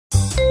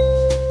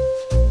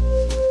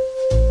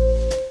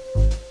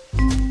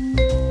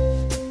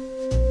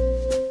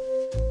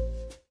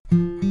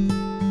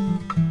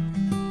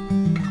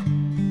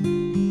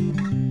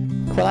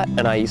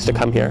and I used to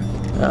come here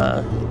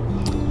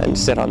and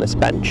sit on this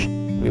bench.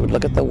 We would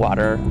look at the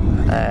water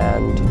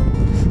and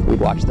we'd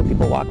watch the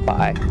people walk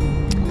by,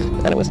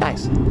 and it was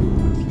nice.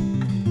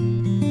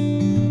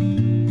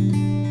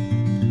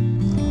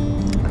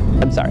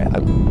 I'm sorry,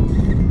 I'm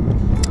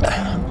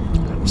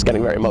just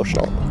getting very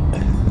emotional.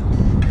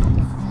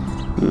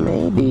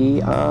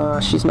 Maybe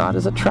she's not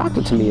as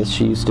attracted to me as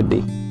she used to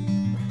be.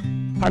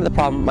 Part of the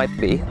problem might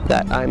be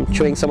that I'm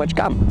chewing so much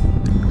gum.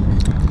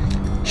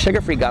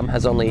 Sugar-free gum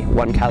has only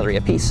 1 calorie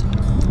a piece,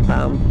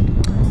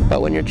 but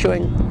when you're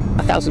chewing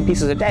 1,000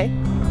 pieces a day,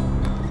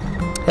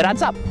 it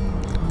adds up.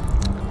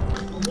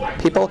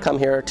 People come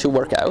here to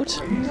work out,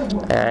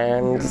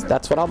 and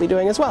that's what I'll be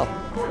doing as well.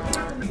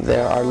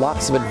 There are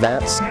lots of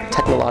advanced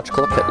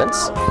technological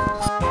equipments.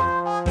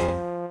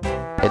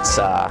 It's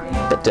a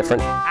bit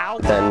different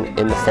than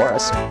in the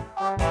forest.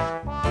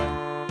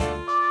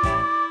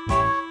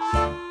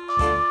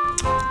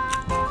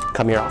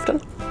 Come here often?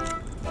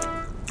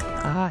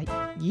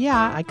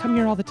 Yeah, I come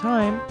here all the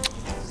time.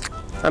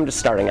 I'm just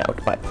starting out,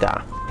 but,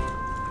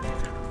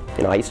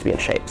 you know, I used to be in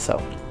shape, so.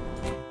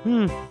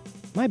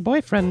 My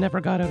boyfriend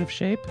never got out of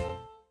shape.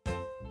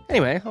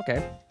 Anyway,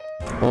 okay.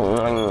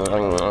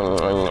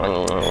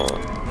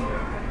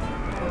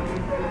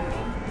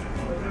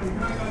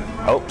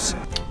 Oops.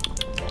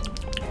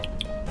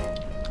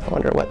 I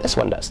wonder what this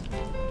one does.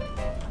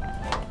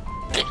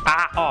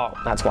 Oh,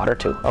 that's water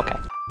too, okay.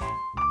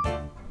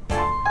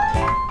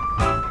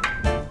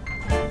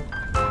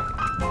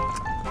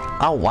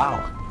 Oh wow,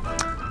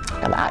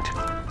 look at that.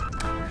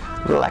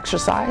 A little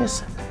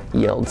exercise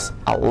yields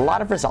a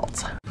lot of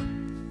results.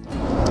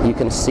 You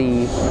can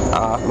see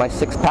my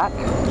six-pack.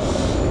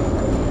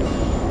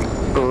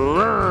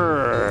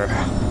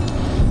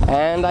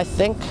 And I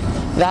think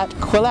that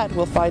Quillette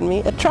will find me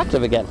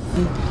attractive again.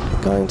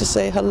 I'm going to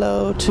say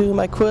hello to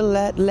my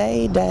Quillette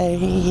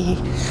lady.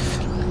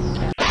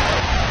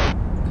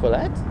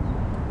 Quillette?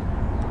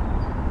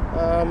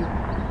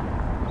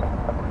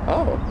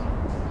 Oh.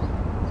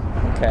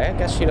 Okay, I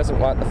guess she doesn't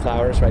want the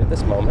flowers right at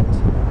this moment.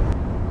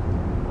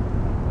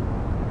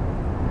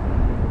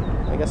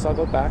 I guess I'll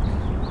go back.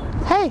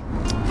 Hey!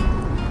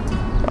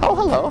 Oh,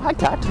 hello. Hi,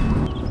 cat.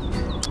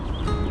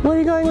 Where are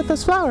you going with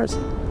those flowers?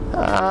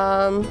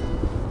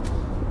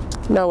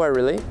 Nowhere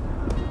really.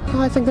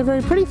 Oh, I think they're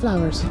very pretty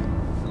flowers.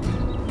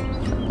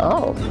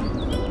 Oh.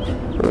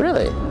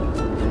 Really?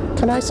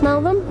 Can I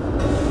smell them?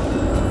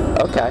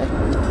 Okay.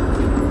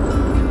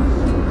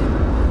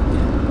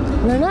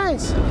 They're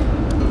nice.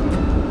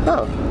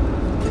 Oh.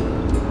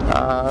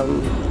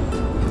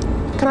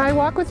 Can I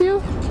walk with you?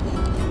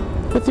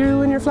 With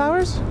you and your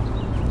flowers?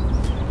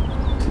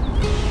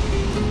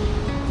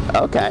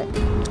 Okay.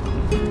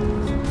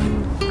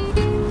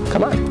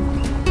 Come on.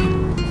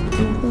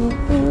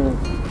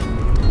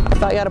 I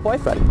thought you had a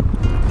boyfriend.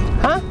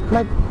 Huh?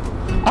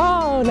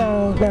 Oh,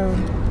 no.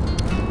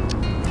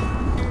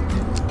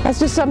 That's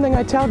just something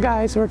I tell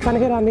guys who are trying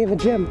to hit on me in the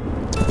gym.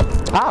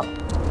 Oh.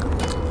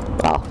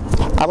 Well,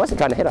 I wasn't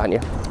trying to hit on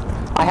you.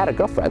 I had a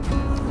girlfriend.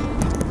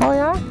 Oh,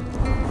 yeah?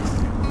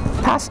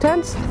 Past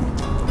tense?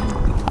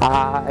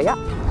 Yeah.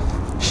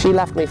 She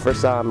left me for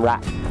some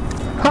rat.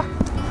 Huh.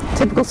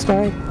 Typical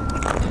story.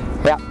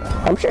 Yeah.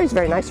 I'm sure he's a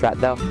very nice rat,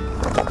 though.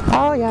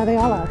 Oh, yeah, they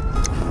all are.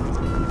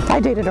 I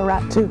dated a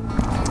rat, too.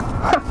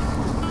 Huh.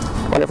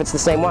 Wonder if it's the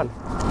same one.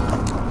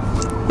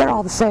 They're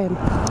all the same.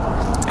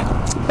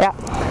 Yeah.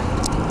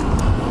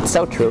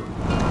 So true.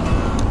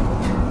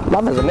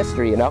 Love is a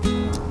mystery, you know.